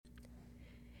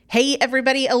Hey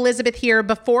everybody, Elizabeth here.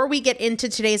 Before we get into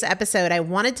today's episode, I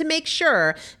wanted to make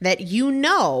sure that you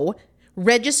know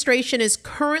registration is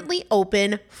currently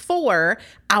open for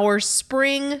our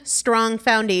Spring Strong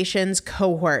Foundations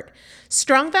cohort.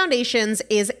 Strong Foundations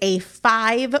is a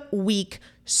 5-week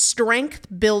strength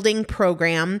building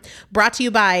program brought to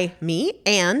you by me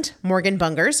and Morgan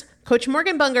Bungers. Coach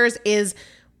Morgan Bungers is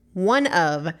one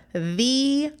of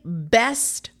the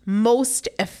best, most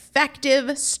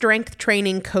effective strength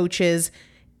training coaches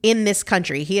in this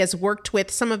country. He has worked with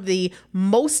some of the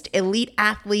most elite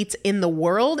athletes in the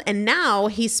world, and now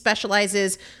he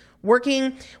specializes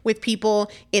working with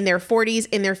people in their 40s,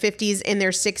 in their 50s, in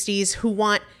their 60s who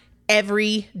want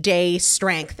everyday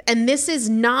strength. And this is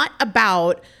not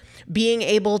about being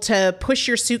able to push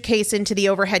your suitcase into the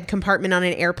overhead compartment on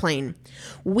an airplane.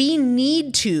 We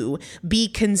need to be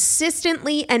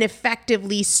consistently and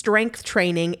effectively strength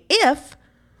training if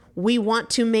we want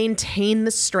to maintain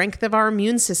the strength of our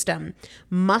immune system.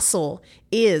 Muscle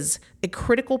is a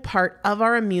critical part of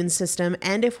our immune system,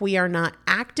 and if we are not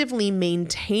actively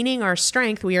maintaining our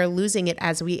strength, we are losing it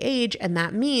as we age, and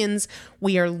that means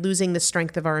we are losing the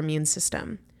strength of our immune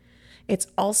system. It's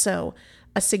also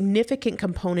a significant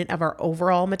component of our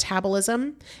overall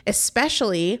metabolism,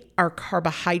 especially our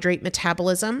carbohydrate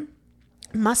metabolism.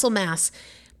 Muscle mass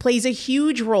plays a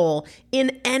huge role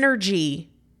in energy,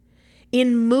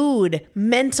 in mood,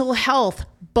 mental health,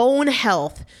 bone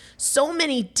health, so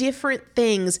many different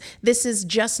things. This is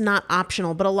just not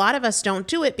optional, but a lot of us don't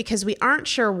do it because we aren't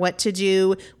sure what to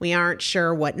do. We aren't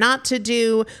sure what not to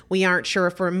do. We aren't sure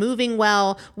if we're moving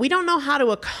well. We don't know how to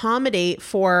accommodate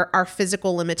for our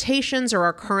physical limitations or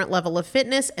our current level of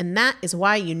fitness, and that is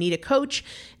why you need a coach,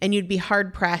 and you'd be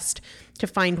hard-pressed to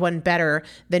find one better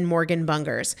than Morgan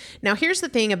Bungers. Now, here's the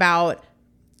thing about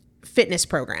fitness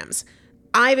programs.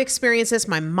 I've experienced this.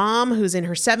 My mom, who's in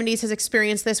her 70s, has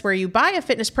experienced this, where you buy a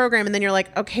fitness program and then you're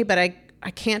like, okay, but I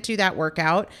can't do that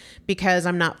workout because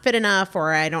I'm not fit enough,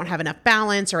 or I don't have enough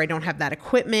balance, or I don't have that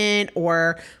equipment,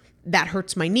 or that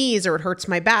hurts my knees, or it hurts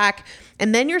my back.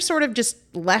 And then you're sort of just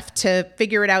left to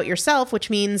figure it out yourself, which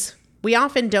means we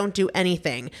often don't do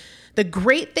anything. The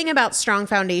great thing about Strong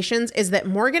Foundations is that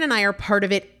Morgan and I are part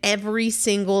of it every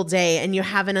single day, and you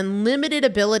have an unlimited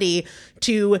ability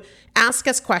to ask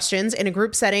us questions in a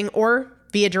group setting or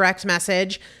via direct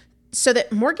message so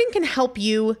that Morgan can help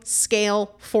you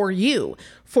scale for you,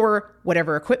 for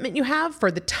whatever equipment you have, for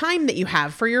the time that you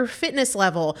have, for your fitness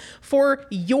level, for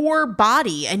your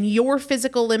body and your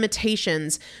physical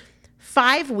limitations.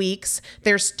 5 weeks,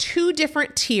 there's 2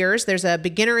 different tiers. There's a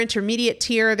beginner intermediate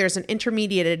tier. There's an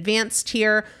intermediate advanced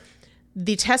tier.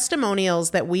 The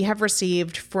testimonials that we have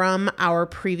received from our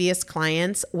previous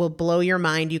clients will blow your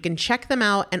mind. You can check them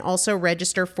out and also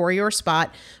register for your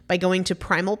spot by going to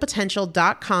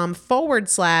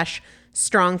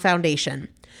primalpotential.com/strong foundation.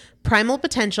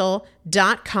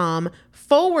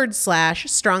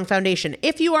 primalpotential.com/strong foundation.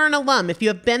 If you are an alum, if you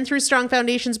have been through Strong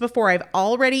Foundations before, I've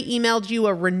already emailed you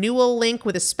a renewal link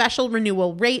with a special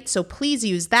renewal rate, so please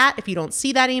use that. If you don't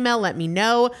see that email, let me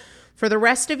know. For the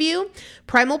rest of you,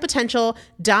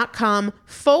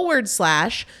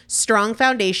 primalpotential.com/strong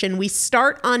foundation. We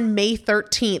start on May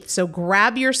 13th, so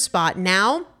grab your spot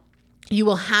now. You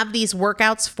will have these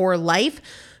workouts for life.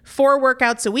 4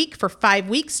 workouts a week for 5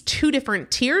 weeks, 2 different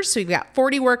tiers. So you've got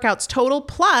 40 workouts total.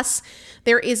 Plus,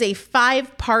 there is a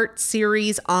 5-part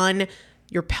series on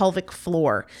your pelvic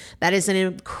floor. That is an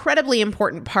incredibly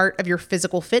important part of your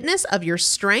physical fitness, of your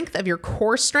strength, of your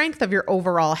core strength, of your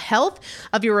overall health,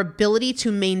 of your ability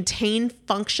to maintain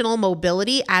functional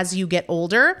mobility as you get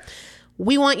older.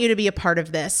 We want you to be a part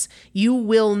of this. You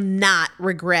will not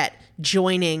regret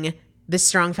joining the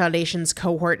Strong Foundations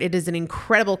cohort. It is an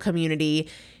incredible community.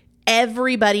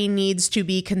 Everybody needs to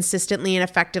be consistently and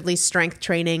effectively strength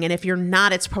training. And if you're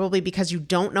not, it's probably because you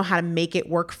don't know how to make it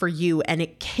work for you. And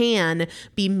it can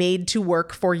be made to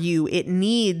work for you. It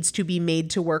needs to be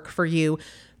made to work for you.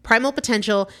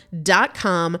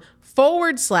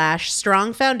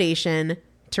 primalpotential.com/strong foundation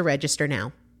to register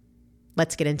now.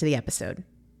 Let's get into the episode.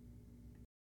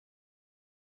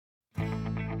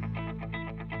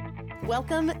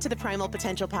 Welcome to the Primal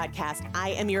Potential Podcast.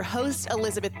 I am your host,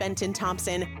 Elizabeth Benton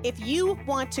Thompson. If you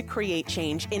want to create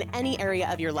change in any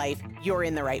area of your life, you're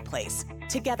in the right place.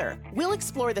 Together, we'll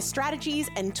explore the strategies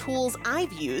and tools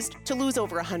I've used to lose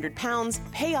over 100 pounds,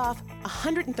 pay off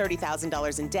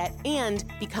 $130,000 in debt, and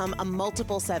become a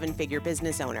multiple seven-figure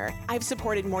business owner. I've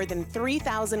supported more than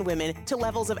 3,000 women to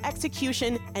levels of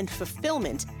execution and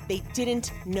fulfillment they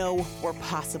didn't know were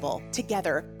possible.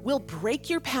 Together, we'll break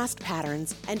your past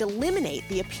patterns and eliminate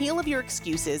the appeal of your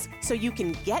excuses so you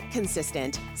can get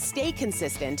consistent, stay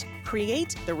consistent,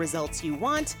 create the results you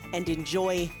want, and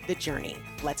enjoy the journey.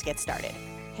 Let's get started.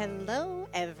 Hello,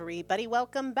 everybody.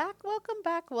 Welcome back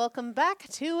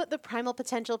to the Primal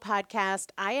Potential Podcast.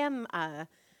 I am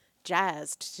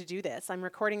jazzed to do this. I'm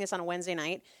recording this on a Wednesday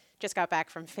night. Just got back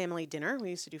from family dinner. We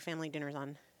used to do family dinners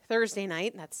on Thursday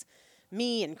night. That's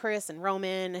me and Chris and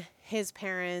Roman, his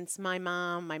parents, my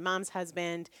mom, my mom's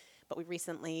husband. But we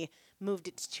recently moved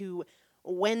it to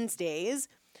Wednesdays,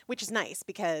 which is nice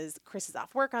because Chris is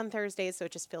off work on Thursdays, so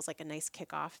it just feels like a nice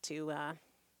kickoff to a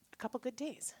couple good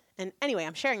days. And anyway,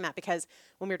 I'm sharing that because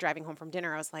when we were driving home from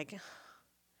dinner, I was like,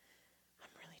 I'm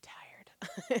really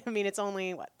tired. I mean, it's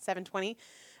only, 7:20?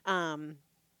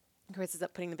 Chris is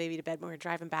up putting the baby to bed when we were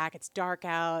driving back. It's dark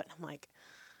out. I'm like,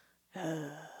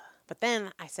 ugh. But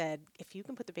then I said, if you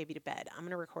can put the baby to bed, I'm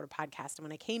going to record a podcast. And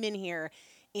when I came in here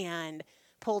and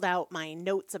pulled out my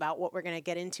notes about what we're going to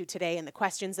get into today and the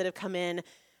questions that have come in,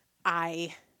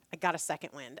 I got a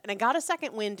second wind. And I got a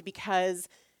second wind because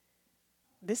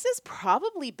this has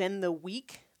probably been the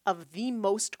week of the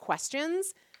most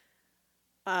questions,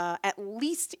 at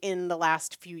least in the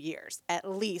last few years, at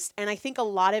least. And I think a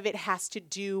lot of it has to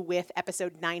do with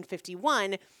episode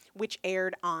 951, which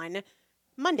aired on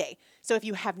Monday. So if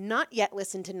you have not yet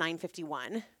listened to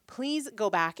 951, please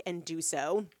go back and do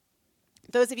so.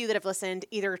 Those of you that have listened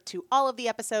either to all of the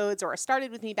episodes or started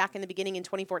with me back in the beginning in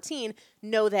 2014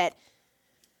 know that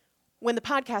when the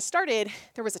podcast started,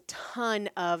 there was a ton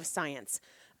of science.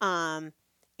 And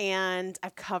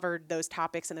I've covered those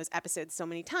topics and those episodes so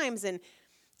many times. And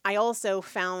I also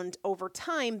found over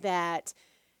time that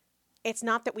it's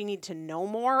not that we need to know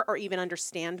more or even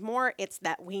understand more. It's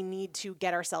that we need to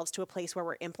get ourselves to a place where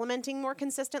we're implementing more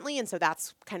consistently. And so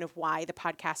that's kind of why the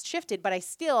podcast shifted. But I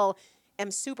still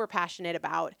am super passionate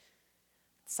about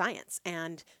science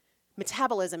and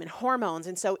metabolism and hormones.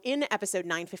 And so in episode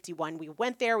 951, we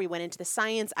went into the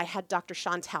science. I had Dr.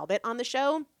 Sean Talbot on the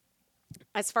show.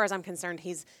 As far as I'm concerned,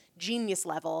 he's genius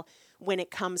level when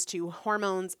it comes to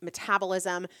hormones,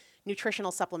 metabolism,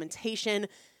 nutritional supplementation,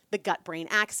 the gut-brain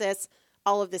axis,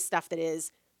 all of this stuff that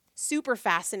is super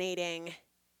fascinating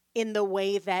in the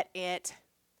way that it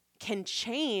can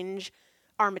change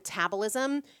our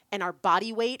metabolism and our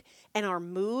body weight and our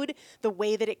mood, the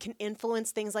way that it can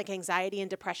influence things like anxiety and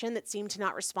depression that seem to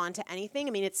not respond to anything.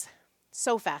 I mean, it's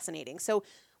so fascinating. So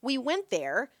we went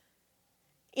there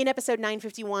in episode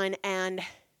 951, and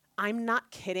I'm not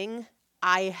kidding.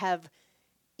 I have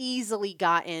easily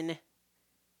gotten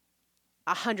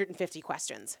 150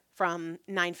 questions from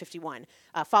 951,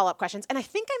 follow-up questions. And I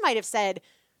think I might have said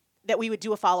that we would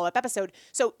do a follow-up episode.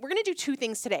 So we're going to do two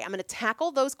things today. I'm going to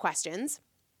tackle those questions.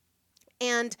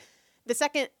 And the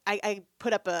second, I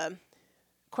put up a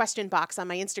question box on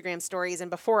my Instagram stories,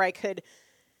 and before I could,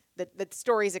 the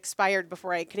stories expired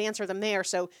before I could answer them there.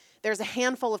 So there's a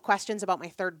handful of questions about my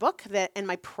third book and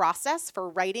my process for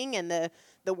writing and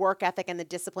the work ethic and the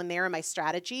discipline there and my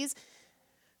strategies.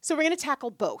 So we're going to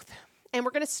tackle both. And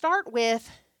we're going to start with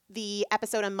the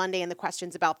episode on Monday and the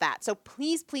questions about that. So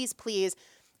please, please, please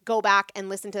go back and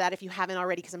listen to that if you haven't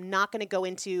already, because I'm not going to go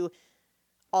into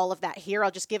all of that here.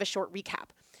 I'll just give a short recap.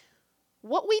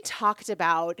 What we talked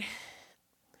about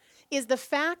is the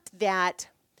fact that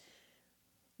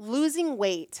losing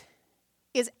weight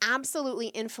is absolutely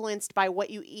influenced by what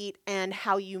you eat and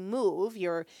how you move,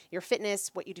 your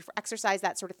fitness, what you do for exercise,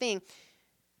 that sort of thing.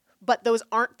 But those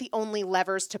aren't the only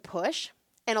levers to push.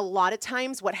 And a lot of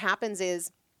times what happens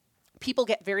is people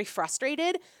get very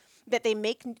frustrated that they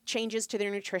make changes to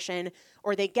their nutrition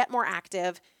or they get more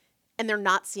active and they're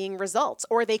not seeing results,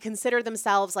 or they consider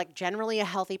themselves like generally a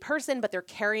healthy person, but they're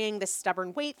carrying this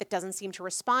stubborn weight that doesn't seem to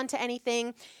respond to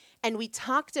anything. And we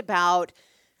talked about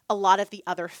a lot of the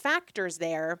other factors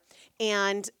there.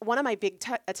 And one of my big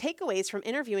takeaways from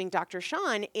interviewing Dr.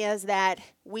 Sean is that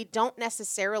we don't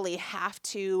necessarily have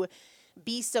to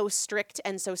be so strict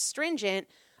and so stringent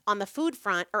on the food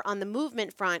front or on the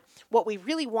movement front. What we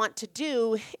really want to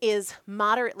do is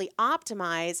moderately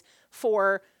optimize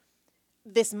for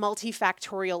this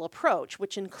multifactorial approach,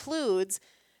 which includes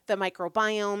the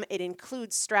microbiome, it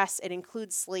includes stress, it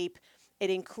includes sleep,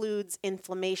 it includes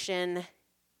inflammation,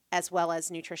 as well as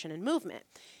nutrition and movement.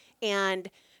 And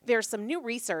there's some new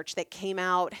research that came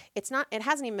out. It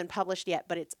hasn't even been published yet,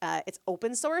 but it's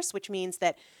open source, which means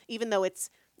that even though it's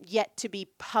yet to be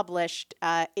published,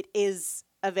 it is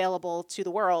available to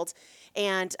the world.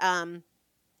 And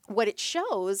what it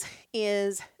shows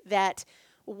is that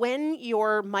when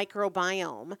your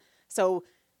microbiome, so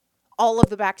all of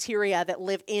the bacteria that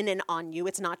live in and on you,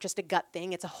 it's not just a gut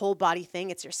thing, it's a whole body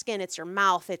thing, it's your skin, it's your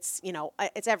mouth, it's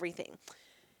everything.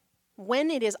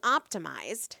 When it is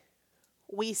optimized,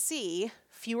 we see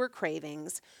fewer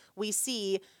cravings, we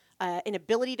see an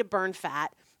ability to burn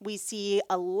fat, we see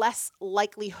a less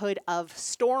likelihood of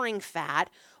storing fat,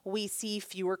 we see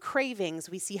fewer cravings,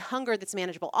 we see hunger that's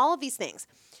manageable, all of these things.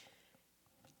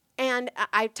 And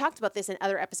I've talked about this in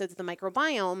other episodes of the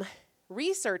microbiome.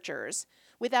 Researchers,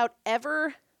 without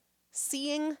ever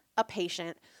seeing a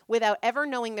patient, without ever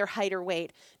knowing their height or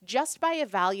weight, just by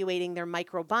evaluating their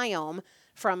microbiome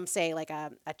from, say, like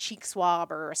a cheek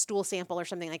swab or a stool sample or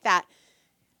something like that,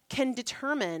 can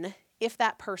determine if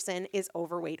that person is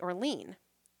overweight or lean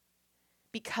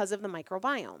because of the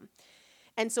microbiome.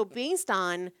 And so based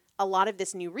on a lot of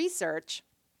this new research,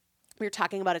 we were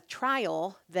talking about a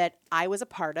trial that I was a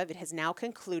part of. It has now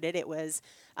concluded. It was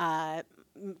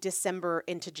December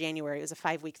into January. It was a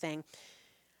 5-week thing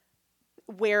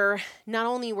where not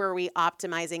only were we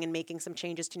optimizing and making some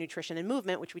changes to nutrition and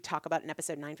movement, which we talk about in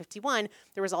episode 951,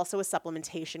 there was also a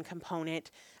supplementation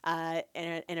component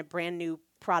and a brand new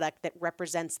product that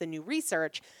represents the new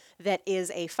research that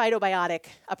is a phytobiotic,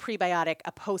 a prebiotic,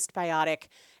 a postbiotic,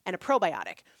 and a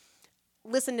probiotic.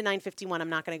 Listen to 951. I'm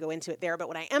not going to go into it there, but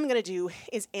what I am going to do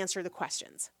is answer the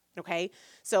questions. Okay?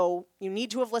 So you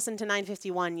need to have listened to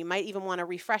 951. You might even want a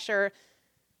refresher,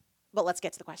 but let's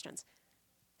get to the questions.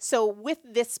 So with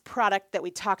this product that we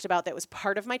talked about that was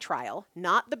part of my trial,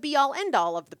 not the be-all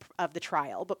end-all of the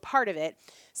trial, but part of it,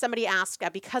 somebody asked,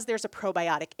 because there's a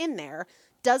probiotic in there,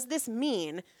 does this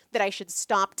mean that I should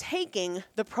stop taking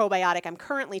the probiotic I'm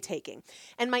currently taking?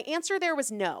 And my answer there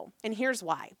was no, and here's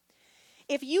why.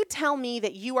 If you tell me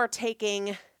that you are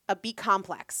taking a B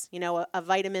complex, a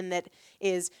vitamin that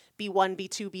is B1,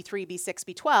 B2, B3, B6,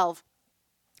 B12,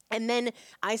 and then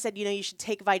I said, you should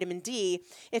take vitamin D.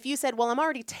 If you said, well, I'm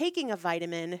already taking a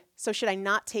vitamin, so should I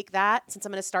not take that since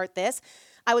I'm going to start this?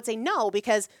 I would say no,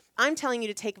 because I'm telling you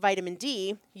to take vitamin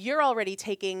D. You're already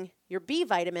taking your B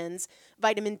vitamins.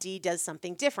 Vitamin D does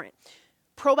something different.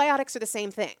 Probiotics are the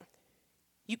same thing.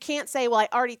 You can't say, well, I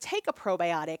already take a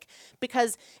probiotic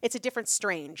because it's a different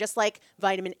strain. Just like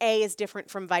vitamin A is different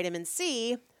from vitamin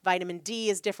C, vitamin D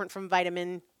is different from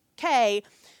vitamin K.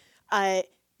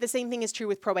 The same thing is true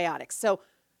with probiotics. So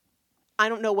I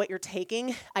don't know what you're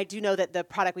taking. I do know that the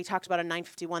product we talked about in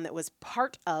 951 that was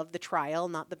part of the trial,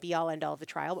 not the be-all end-all of the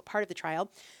trial, but part of the trial,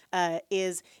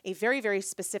 is a very, very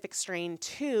specific strain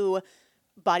to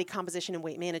body composition and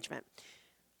weight management.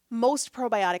 Most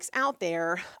probiotics out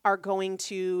there are going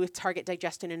to target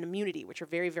digestion and immunity, which are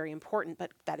very, very important,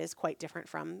 but that is quite different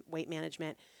from weight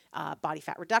management, body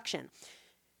fat reduction.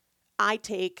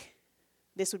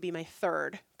 This would be my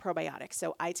third probiotic.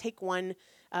 So I take one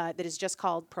that is just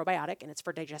called probiotic, and it's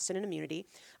for digestion and immunity.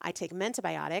 I take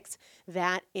Mentibiotics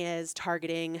that is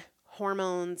targeting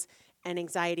hormones and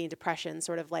anxiety and depression,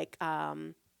 sort of like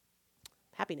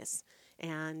happiness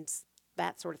and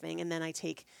that sort of thing. And then I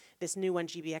take this new one,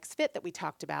 GBX Fit, that we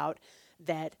talked about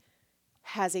that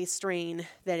has a strain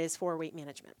that is for weight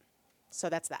management. So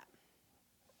that's that.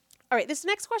 All right, this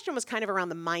next question was kind of around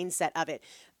the mindset of it.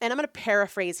 And I'm going to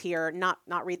paraphrase here, not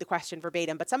read the question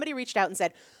verbatim, but somebody reached out and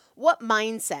said, what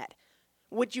mindset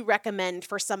would you recommend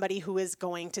for somebody who is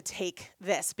going to take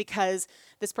this? Because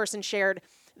this person shared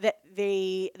that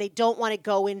they don't want to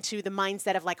go into the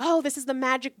mindset of like, oh, this is the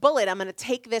magic bullet. I'm going to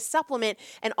take this supplement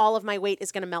and all of my weight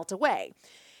is going to melt away.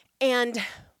 And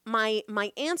my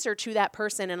answer to that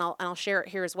person, and I'll share it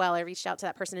here as well. I reached out to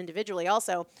that person individually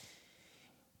also.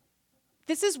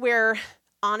 This is where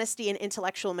honesty and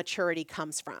intellectual maturity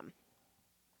comes from.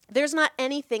 There's not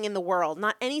anything in the world,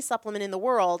 not any supplement in the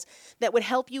world that would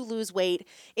help you lose weight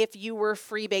if you were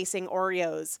freebasing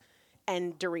Oreos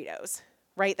and Doritos,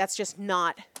 right? That's just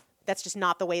not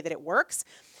the way that it works.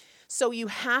 So you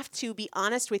have to be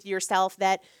honest with yourself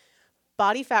that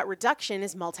body fat reduction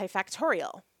is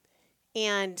multifactorial.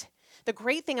 And the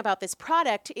great thing about this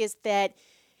product is that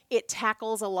it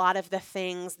tackles a lot of the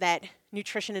things that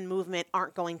nutrition and movement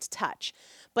aren't going to touch.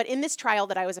 But in this trial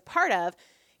that I was a part of,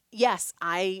 yes,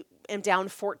 I am down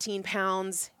 14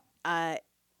 pounds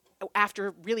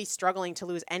after really struggling to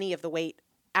lose any of the weight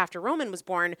after Roman was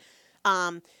born,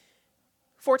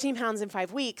 14 pounds in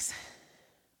 5 weeks.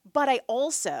 But I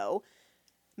also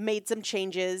made some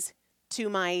changes to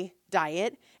my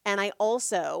diet, and I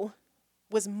also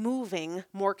was moving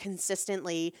more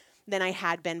consistently than I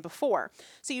had been before.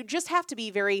 So you just have to be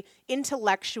very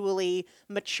intellectually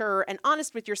mature and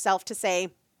honest with yourself to say,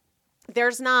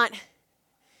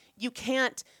 you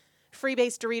can't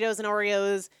freebase Doritos and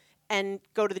Oreos and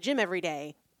go to the gym every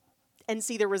day and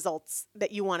see the results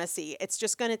that you want to see. It's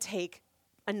just going to take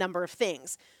a number of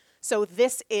things. So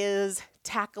this is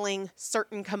tackling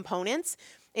certain components.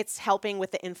 It's helping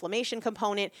with the inflammation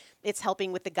component. It's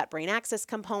helping with the gut-brain axis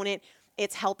component.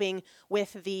 It's helping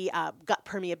with the gut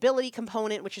permeability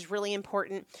component, which is really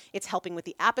important. It's helping with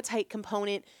the appetite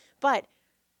component. But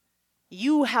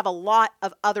you have a lot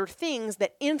of other things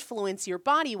that influence your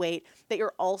body weight that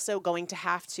you're also going to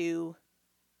have to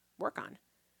work on.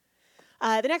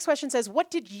 The next question says,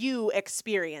 what did you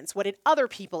experience? What did other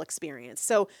people experience?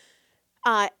 So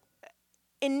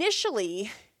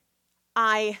initially,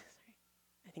 I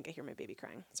think I hear my baby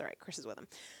crying. Sorry, Chris is with him.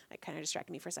 It kind of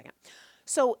distracted me for a second.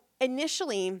 So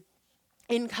initially,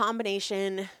 in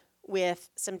combination with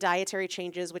some dietary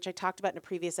changes, which I talked about in a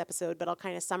previous episode, but I'll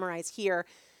kind of summarize here,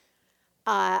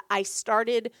 I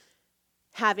started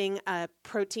having a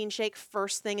protein shake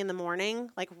first thing in the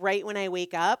morning, like right when I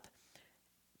wake up,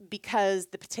 because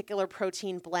the particular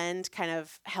protein blend kind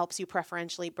of helps you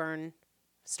preferentially burn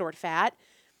stored fat.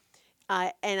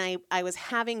 And I was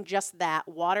having just that,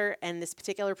 water and this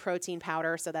particular protein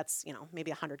powder. So that's,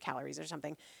 maybe 100 calories or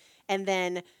something. And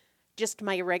then just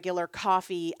my regular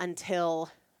coffee until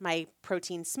my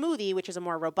protein smoothie, which is a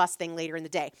more robust thing later in the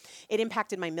day. It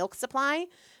impacted my milk supply.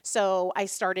 So I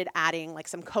started adding like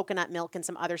some coconut milk and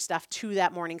some other stuff to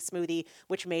that morning smoothie,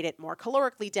 which made it more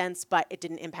calorically dense, but it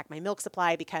didn't impact my milk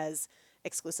supply because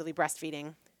exclusively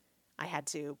breastfeeding, I had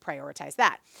to prioritize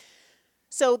that.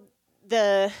 So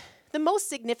the most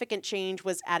significant change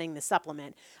was adding the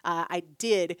supplement. I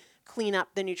did clean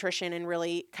up the nutrition and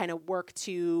really kind of work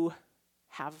to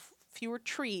have fewer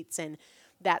treats and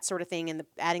that sort of thing, and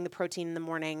adding the protein in the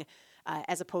morning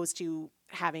as opposed to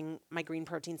having my green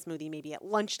protein smoothie maybe at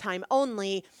lunchtime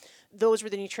only. Those were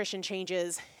the nutrition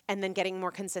changes, and then getting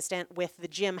more consistent with the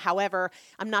gym. However,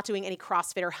 I'm not doing any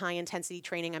CrossFit or high intensity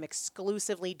training. I'm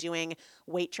exclusively doing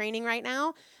weight training right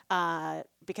now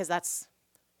because that's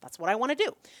what I want to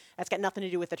do. That's got nothing to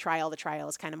do with the trial. The trial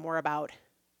is kind of more about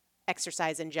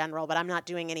exercise in general, but I'm not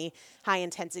doing any high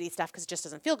intensity stuff because it just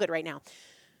doesn't feel good right now.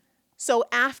 So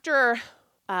after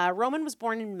Roman was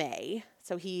born in May,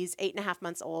 so he's 8.5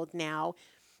 months old now,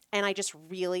 and I just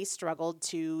really struggled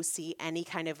to see any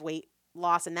kind of weight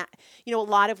loss. And that, a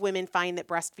lot of women find that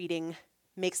breastfeeding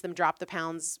makes them drop the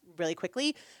pounds really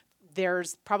quickly.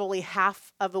 There's probably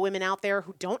half of the women out there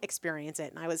who don't experience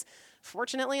it, and I was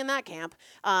fortunately in that camp.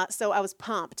 So I was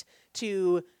pumped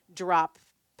to drop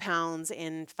pounds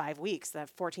in 5 weeks. That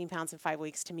 14 pounds in 5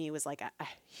 weeks to me was like a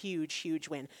huge, huge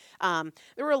win.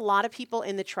 There were a lot of people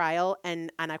in the trial,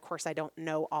 and of course I don't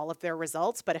know all of their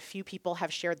results, but a few people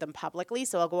have shared them publicly,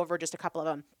 so I'll go over just a couple of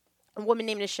them. A woman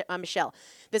named Michelle.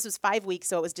 This was 5 weeks,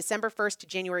 so it was December 1st to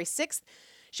January 6th.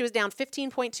 She was down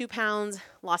 15.2 pounds,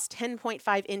 lost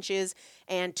 10.5 inches,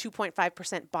 and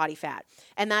 2.5% body fat.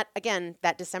 And that, again,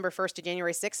 that December 1st to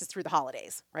January 6th is through the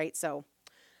holidays, right? So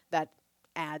that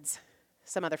adds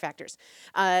some other factors.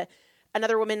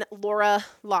 Another woman, Laura,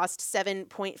 lost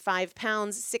 7.5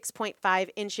 pounds, 6.5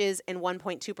 inches, and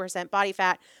 1.2% body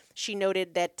fat. She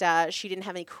noted that she didn't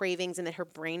have any cravings and that her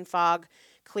brain fog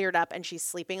cleared up and she's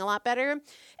sleeping a lot better.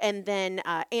 And then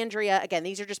Andrea, again,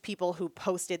 these are just people who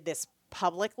posted this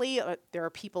publicly. There are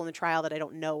people in the trial that I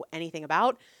don't know anything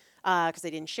about because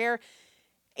they didn't share.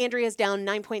 Andrea's down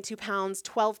 9.2 pounds,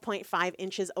 12.5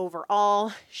 inches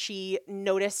overall. She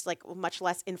noticed like much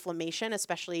less inflammation,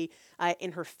 especially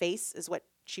in her face is what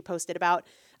she posted about.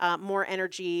 More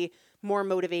energy, more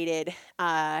motivated,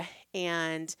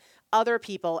 and other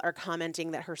people are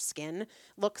commenting that her skin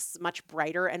looks much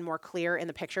brighter and more clear in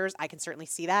the pictures. I can certainly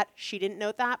see that. She didn't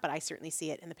note that, but I certainly see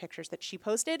it in the pictures that she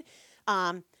posted.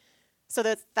 So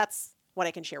that's what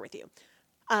I can share with you.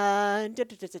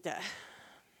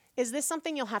 Is this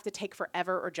something you'll have to take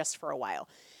forever or just for a while?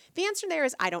 The answer there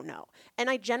is I don't know. And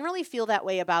I generally feel that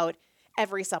way about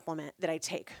every supplement that I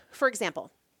take. For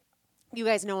example, you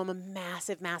guys know I'm a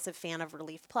massive, massive fan of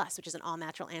Relief Plus, which is an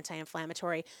all-natural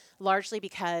anti-inflammatory, largely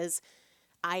because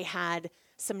I had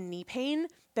some knee pain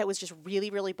that was just really,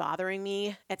 really bothering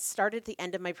me. It started at the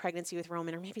end of my pregnancy with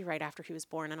Roman, or maybe right after he was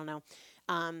born, I don't know.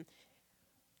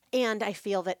 And I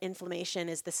feel that inflammation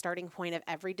is the starting point of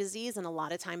every disease, and a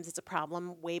lot of times it's a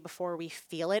problem way before we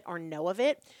feel it or know of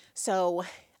it. So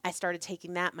I started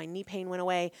taking that. My knee pain went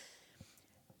away.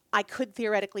 I could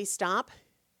theoretically stop.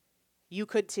 You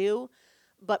could too.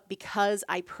 But because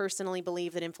I personally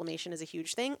believe that inflammation is a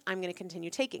huge thing, I'm going to continue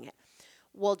taking it.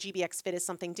 well, GBX Fit is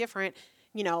something different.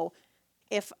 You know,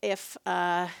 if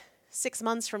 6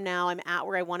 months from now I'm at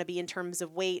where I want to be in terms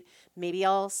of weight, maybe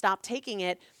I'll stop taking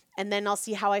it and then I'll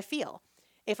see how I feel.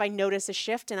 If I notice a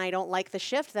shift and I don't like the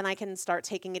shift, then I can start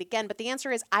taking it again. But the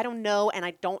answer is I don't know, and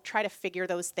I don't try to figure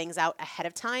those things out ahead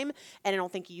of time, and I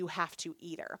don't think you have to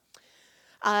either.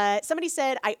 Somebody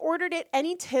said, I ordered it.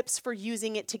 Any tips for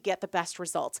using it to get the best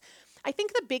results? I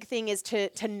think the big thing is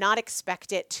to not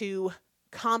expect it to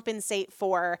compensate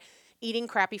for eating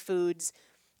crappy foods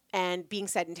and being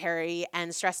sedentary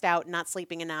and stressed out, not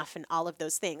sleeping enough, and all of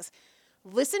those things.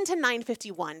 Listen to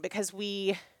 951 because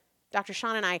Dr.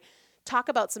 Sean and I, talk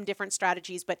about some different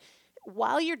strategies, but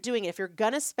while you're doing it, if you're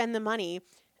going to spend the money,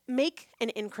 make an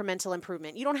incremental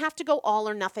improvement. You don't have to go all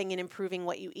or nothing in improving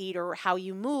what you eat or how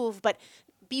you move, but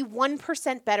be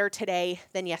 1% better today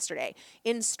than yesterday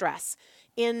in stress,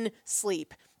 in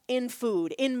sleep, in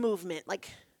food, in movement. Like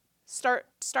start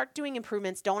doing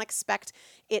improvements. Don't expect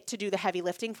it to do the heavy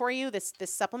lifting for you, this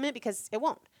supplement, because it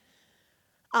won't.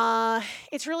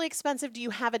 It's really expensive. Do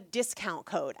you have a discount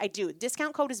code? I do.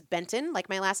 Discount code is Benton, like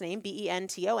my last name,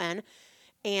 BENTON,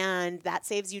 and that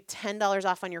saves you $10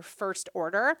 off on your first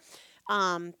order.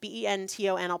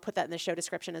 BENTON, I'll put that in the show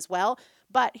description as well.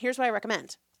 But here's what I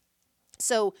recommend.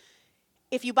 So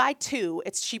if you buy 2,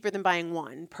 it's cheaper than buying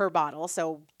 1 per bottle.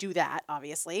 So do that,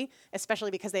 obviously, especially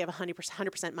because they have a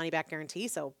 100% money back guarantee.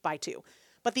 So buy 2.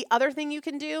 But the other thing you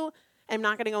can do, I'm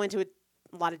not going to go into a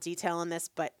lot of detail on this,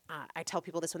 but I tell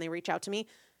people this when they reach out to me.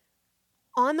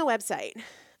 On the website,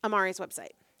 Amari's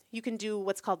website, you can do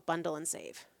what's called bundle and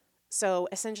save. So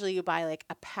essentially you buy like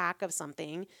a pack of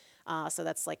something. So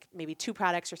that's like maybe 2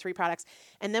 products or 3 products.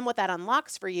 And then what that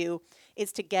unlocks for you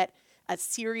is to get a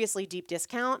seriously deep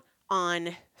discount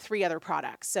on 3 other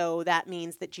products. So that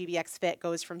means that GBX Fit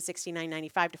goes from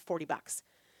 $69.95 to $40.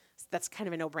 That's kind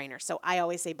of a no-brainer. So I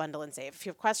always say bundle and save. If you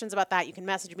have questions about that, you can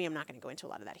message me. I'm not going to go into a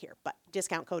lot of that here, but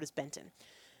discount code is Benton.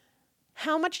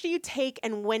 How much do you take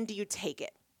and when do you take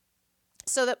it?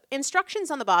 So the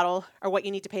instructions on the bottle are what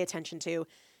you need to pay attention to.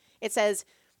 It says,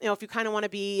 if you kind of want to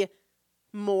be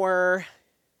more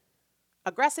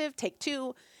aggressive, take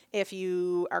 2. If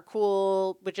you are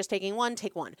cool with just taking 1,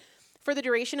 take 1. For the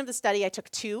duration of the study, I took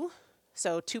 2,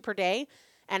 so 2 per day,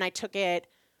 and I took it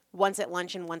once at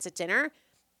lunch and once at dinner.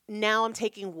 Now I'm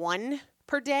taking 1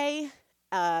 per day,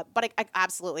 but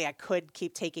I could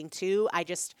keep taking 2. I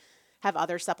just have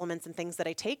other supplements and things that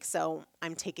I take, so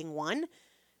I'm taking 1.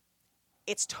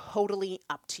 It's totally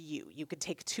up to you. You could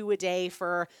take 2 a day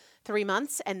for 3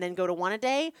 months and then go to 1 a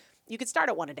day. You could start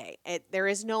at 1 a day. There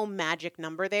is no magic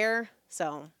number there,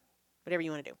 so whatever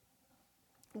you want to do.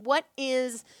 What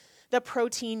is the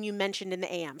protein you mentioned in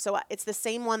the AM? So it's the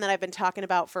same one that I've been talking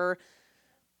about for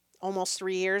almost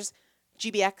 3 years.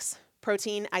 GBX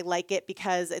protein, I like it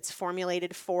because it's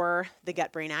formulated for the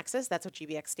gut-brain axis. That's what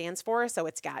GBX stands for. So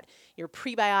it's got your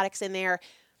prebiotics in there.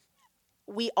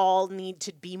 We all need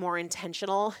to be more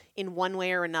intentional in one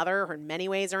way or another, or in many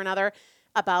ways or another,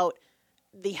 about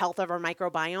the health of our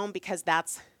microbiome, because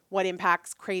that's what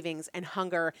impacts cravings and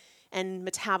hunger and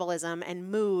metabolism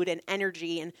and mood and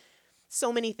energy and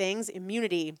so many things,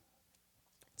 immunity.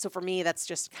 So for me, that's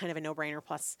just kind of a no-brainer.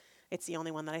 Plus, it's the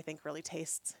only one that I think really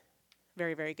tastes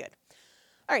very, very good.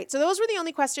 All right, so those were the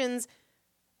only questions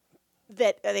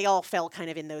that they all fell kind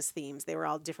of in those themes. They were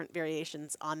all different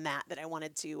variations on that I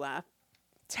wanted to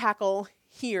tackle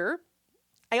here.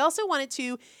 I also wanted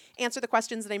to answer the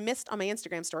questions that I missed on my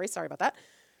Instagram story, sorry about that,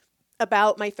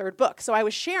 about my 3rd book. So I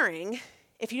was sharing,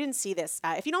 if you didn't see this,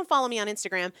 if you don't follow me on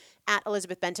Instagram, at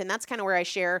Elizabeth Benton, that's kind of where I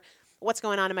share what's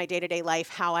going on in my day-to-day life,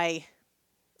 how I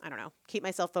keep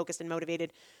myself focused and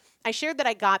motivated. I shared that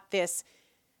I got this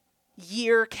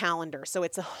year calendar. So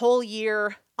it's a whole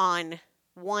year on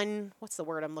one, what's the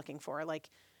word I'm looking for? Like,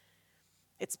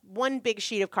 it's one big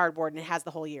sheet of cardboard and it has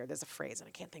the whole year. There's a phrase and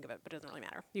I can't think of it, but it doesn't really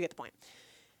matter. You get the point.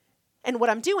 And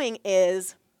what I'm doing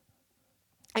is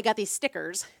I got these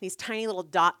stickers, these tiny little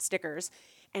dot stickers.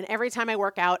 And every time I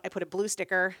work out, I put a blue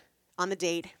sticker on the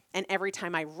date. And every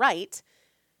time I write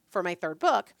for my 3rd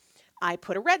book, I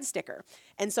put a red sticker.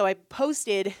 And so I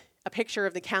posted a picture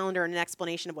of the calendar and an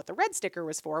explanation of what the red sticker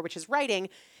was for, which is writing.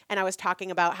 And I was talking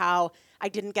about how I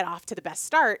didn't get off to the best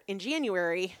start in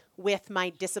January with my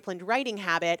disciplined writing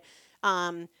habit.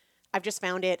 I've just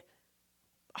found it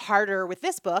harder with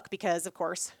this book because, of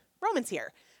course, Roman's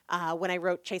here. When I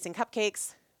wrote Chasing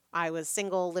Cupcakes, I was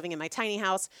single, living in my tiny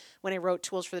house. When I wrote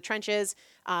Tools for the Trenches,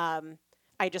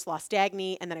 I just lost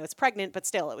Dagny, and then I was pregnant, but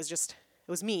still, it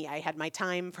was me. I had my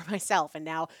time for myself, and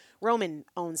now Roman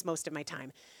owns most of my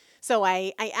time. So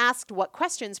I asked what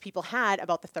questions people had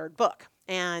about the 3rd book.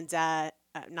 And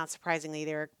not surprisingly,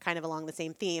 they're kind of along the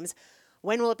same themes.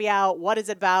 When will it be out? What is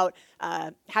it about?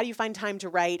 How do you find time to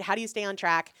write? How do you stay on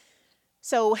track?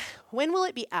 So when will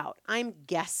it be out? I'm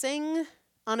guessing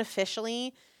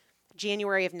unofficially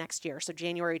January of next year. So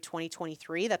January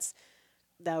 2023. That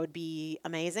would be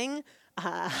amazing.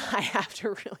 I have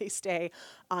to really stay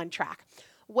on track.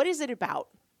 What is it about?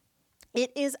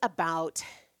 It is about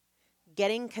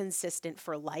getting consistent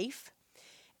for life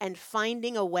and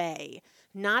finding a way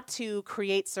not to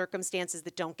create circumstances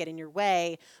that don't get in your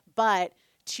way, but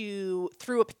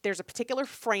there's a particular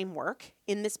framework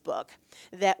in this book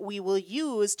that we will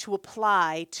use to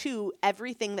apply to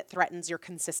everything that threatens your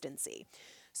consistency.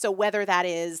 So whether that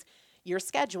is your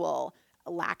schedule,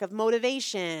 a lack of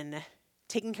motivation,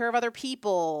 taking care of other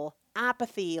people,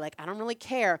 apathy, like I don't really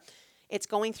care. It's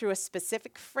going through a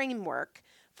specific framework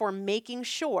for making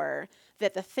sure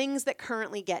that the things that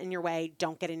currently get in your way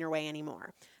don't get in your way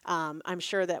anymore. I'm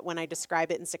sure that when I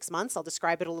describe it in 6 months, I'll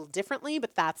describe it a little differently,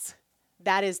 but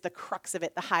that is the crux of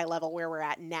it, the high level where we're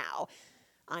at now.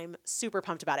 I'm super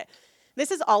pumped about it.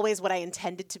 This is always what I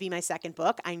intended to be my second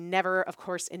book. I never, of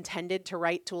course, intended to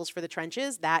write Tools for the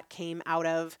Trenches. That came out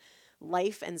of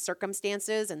life and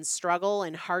circumstances and struggle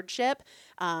and hardship.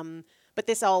 But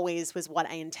this always was what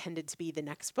I intended to be the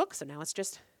next book. So now it's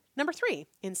just number 3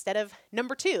 instead of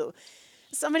number 2.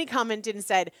 Somebody commented and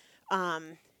said,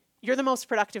 you're the most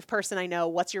productive person I know.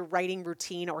 What's your writing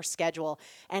routine or schedule?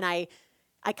 And I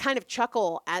kind of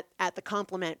chuckle at the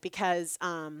compliment because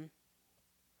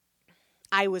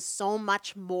I was so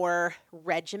much more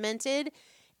regimented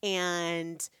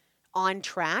and on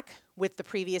track with the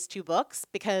previous 2 books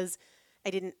because I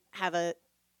didn't have an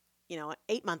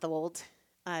 8-month-old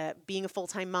being a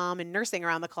full-time mom and nursing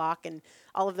around the clock and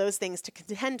all of those things to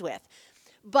contend with.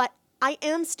 But I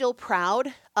am still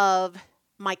proud of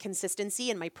my consistency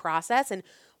and my process. And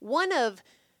one of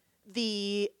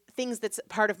the things that's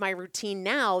part of my routine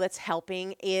now that's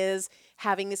helping is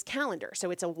having this calendar. So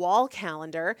it's a wall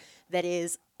calendar that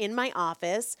is in my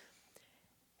office,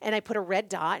 and I put a red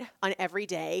dot on every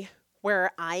day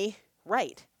where I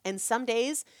write. And some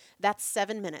days that's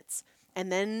 7 minutes.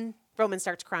 And then Roman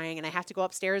starts crying and I have to go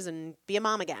upstairs and be a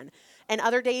mom again. And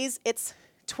other days it's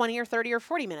 20 or 30 or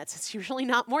 40 minutes. It's usually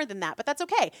not more than that, but that's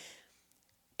okay.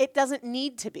 It doesn't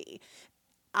need to be.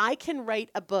 I can write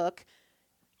a book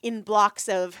in blocks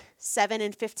of 7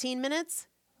 and 15 minutes,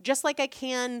 just like I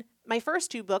can my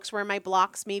first 2 books where my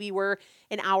blocks maybe were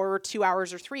an hour or 2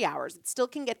 hours or 3 hours. It still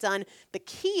can get done. The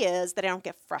key is that I don't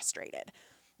get frustrated.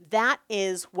 That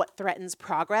is what threatens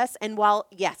progress. And while,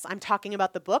 yes, I'm talking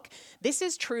about the book, this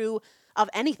is true of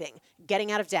anything.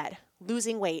 Getting out of debt,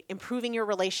 losing weight, improving your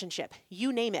relationship,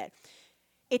 you name it.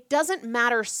 It doesn't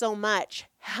matter so much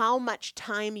how much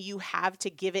time you have to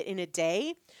give it in a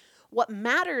day. What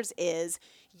matters is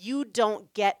you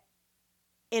don't get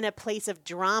in a place of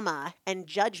drama and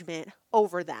judgment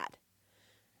over that.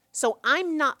 So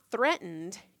I'm not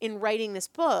threatened in writing this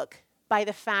book by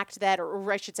the fact that,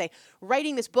 or I should say,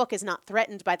 writing this book is not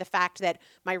threatened by the fact that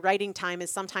my writing time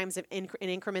is sometimes in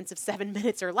increments of 7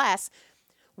 minutes or less.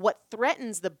 What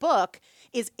threatens the book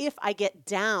is if I get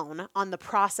down on the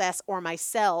process or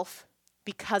myself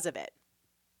because of it.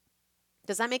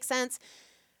 Does that make sense?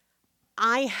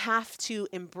 I have to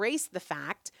embrace the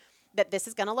fact that this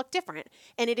is going to look different.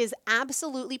 And it is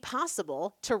absolutely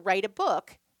possible to write a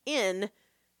book in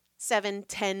 7,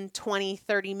 10, 20,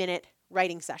 30-minute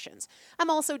writing sessions. I'm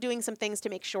also doing some things to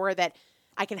make sure that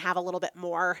I can have a little bit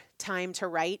more time to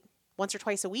write once or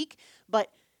twice a week,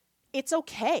 but it's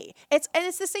okay. It's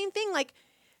the same thing. Like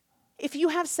if you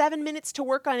have 7 minutes to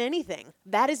work on anything,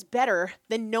 that is better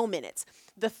than no minutes.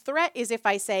 The threat is if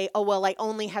I say, oh, well, I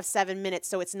only have 7 minutes,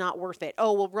 so it's not worth it.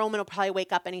 Oh, well, Roman will probably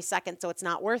wake up any second, so it's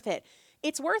not worth it.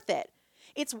 It's worth it.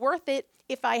 It's worth it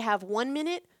if I have 1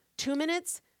 minute, 2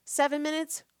 minutes, 7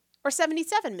 minutes, or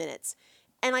 77 minutes.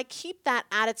 And I keep that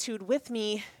attitude with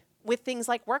me with things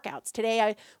like workouts. Today,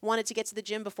 I wanted to get to the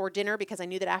gym before dinner because I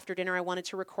knew that after dinner I wanted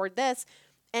to record this.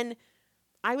 And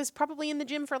I was probably in the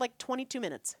gym for like 22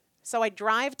 minutes. So I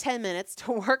drive 10 minutes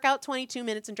to work out 22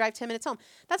 minutes and drive 10 minutes home.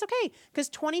 That's okay, because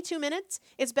 22 minutes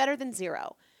is better than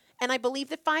 0. And I believe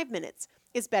that 5 minutes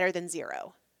is better than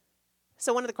 0.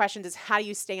 So one of the questions is, how do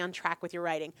you stay on track with your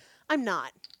writing? I'm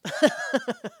not.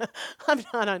 I'm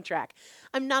not on track.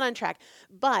 I'm not on track.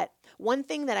 But one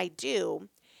thing that I do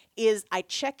is I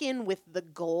check in with the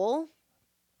goal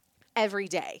every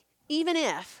day. Even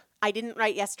if I didn't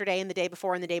write yesterday and the day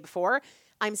before and the day before,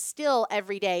 I'm still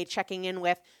every day checking in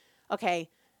with, okay,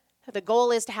 the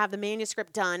goal is to have the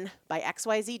manuscript done by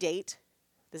XYZ date.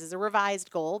 This is a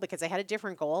revised goal because I had a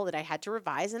different goal that I had to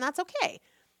revise, and that's okay.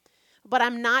 But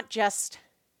I'm not just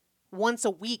once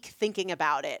a week thinking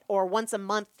about it or once a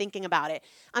month thinking about it.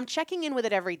 I'm checking in with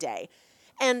it every day.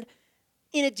 And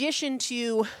in addition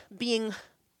to being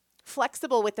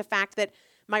flexible with the fact that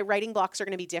my writing blocks are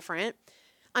going to be different,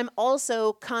 I'm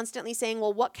also constantly saying,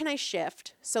 well, what can I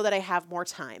shift so that I have more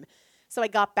time? So I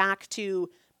got back to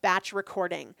batch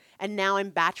recording, and now I'm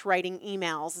batch writing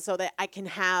emails so that I can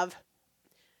have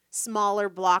smaller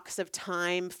blocks of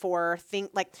time for things.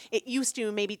 Like it used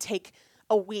to maybe take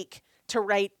a week to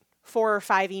write 4 or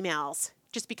 5 emails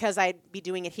just because I'd be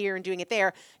doing it here and doing it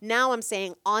there. Now I'm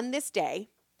saying on this day,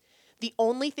 the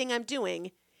only thing I'm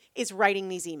doing is writing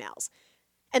these emails.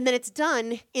 And then it's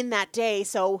done in that day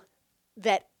so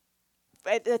that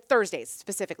Thursdays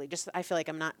specifically, just I feel like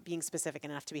I'm not being specific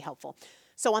enough to be helpful.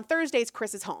 So on Thursdays,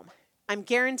 Chris is home. I'm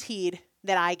guaranteed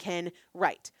that I can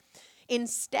write.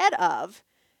 Instead of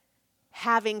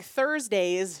having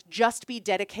Thursdays just be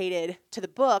dedicated to the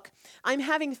book, I'm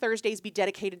having Thursdays be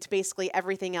dedicated to basically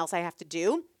everything else I have to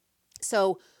do.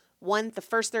 So the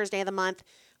first Thursday of the month,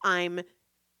 I'm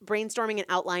brainstorming and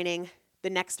outlining the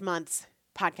next month's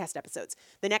podcast episodes.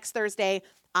 The next Thursday,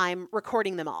 I'm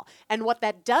recording them all. And what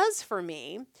that does for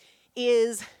me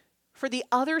is for the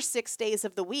other 6 days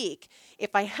of the week,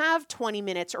 if I have 20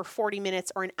 minutes or 40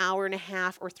 minutes or an hour and a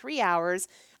half or 3 hours,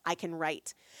 I can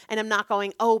write. And I'm not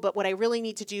going, oh, but what I really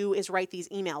need to do is write these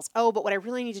emails. Oh, but what I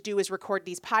really need to do is record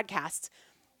these podcasts.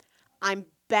 I'm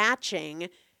batching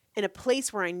in a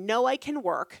place where I know I can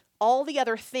work all the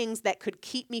other things that could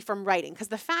keep me from writing. Because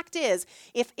the fact is,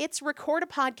 if it's record a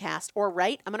podcast or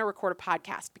write, I'm going to record a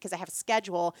podcast because I have a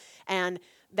schedule and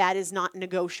that is not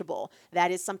negotiable. That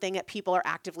is something that people are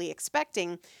actively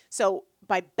expecting. So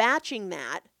by batching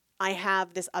that, I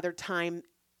have this other time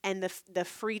and the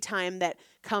free time that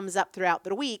comes up throughout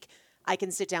the week, I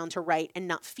can sit down to write and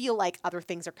not feel like other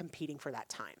things are competing for that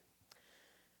time.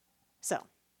 So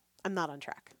I'm not on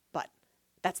track, but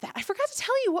that's that. I forgot to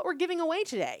tell you what we're giving away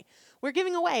today. We're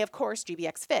giving away, of course,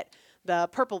 GBX Fit, the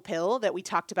purple pill that we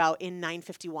talked about in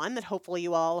 951 that hopefully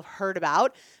you all heard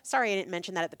about. Sorry I didn't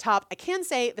mention that at the top. I can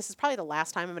say this is probably the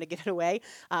last time I'm going to give it away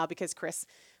because Chris,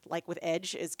 like with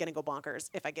Edge, is going to go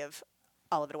bonkers if I give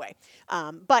all of it away.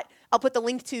 But I'll put the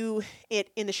link to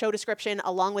it in the show description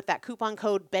along with that coupon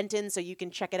code Benton so you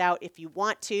can check it out if you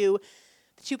want to.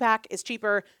 The 2-pack is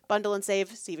cheaper. Bundle and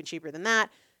save is even cheaper than that.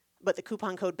 But the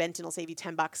coupon code Benton will save you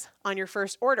 $10 on your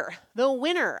first order. The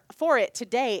winner for it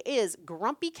today is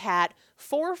Grumpy Cat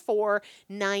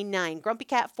 4499. Grumpy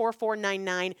Cat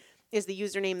 4499 is the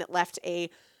username that left a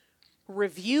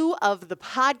review of the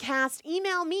podcast.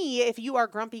 Email me if you are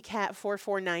Grumpy Cat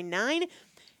 4499.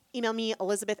 Email me,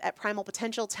 Elizabeth at Primal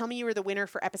Potential. Tell me you were the winner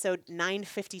for episode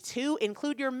 952.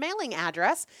 Include your mailing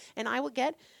address, and I will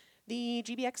get the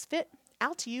GBX Fit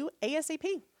out to you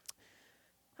ASAP.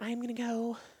 I'm going to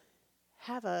go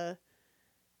have a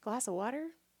glass of water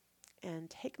and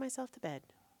take myself to bed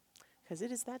because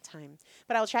it is that time.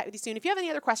 But I will chat with you soon. If you have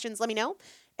any other questions, let me know.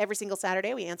 Every single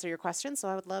Saturday, we answer your questions, so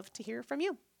I would love to hear from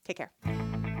you. Take care.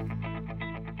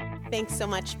 Thanks so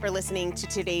much for listening to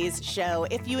today's show.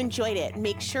 If you enjoyed it,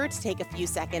 make sure to take a few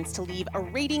seconds to leave a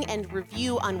rating and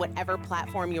review on whatever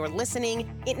platform you're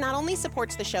listening. It not only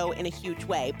supports the show in a huge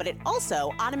way, but it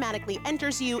also automatically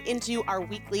enters you into our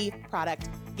weekly product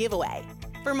giveaway.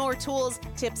 For more tools,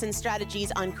 tips, and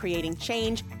strategies on creating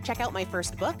change, check out my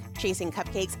first book, Chasing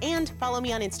Cupcakes, and follow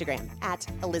me on Instagram at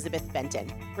Elizabeth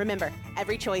Benton. Remember,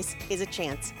 every choice is a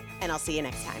chance, and I'll see you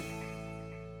next time.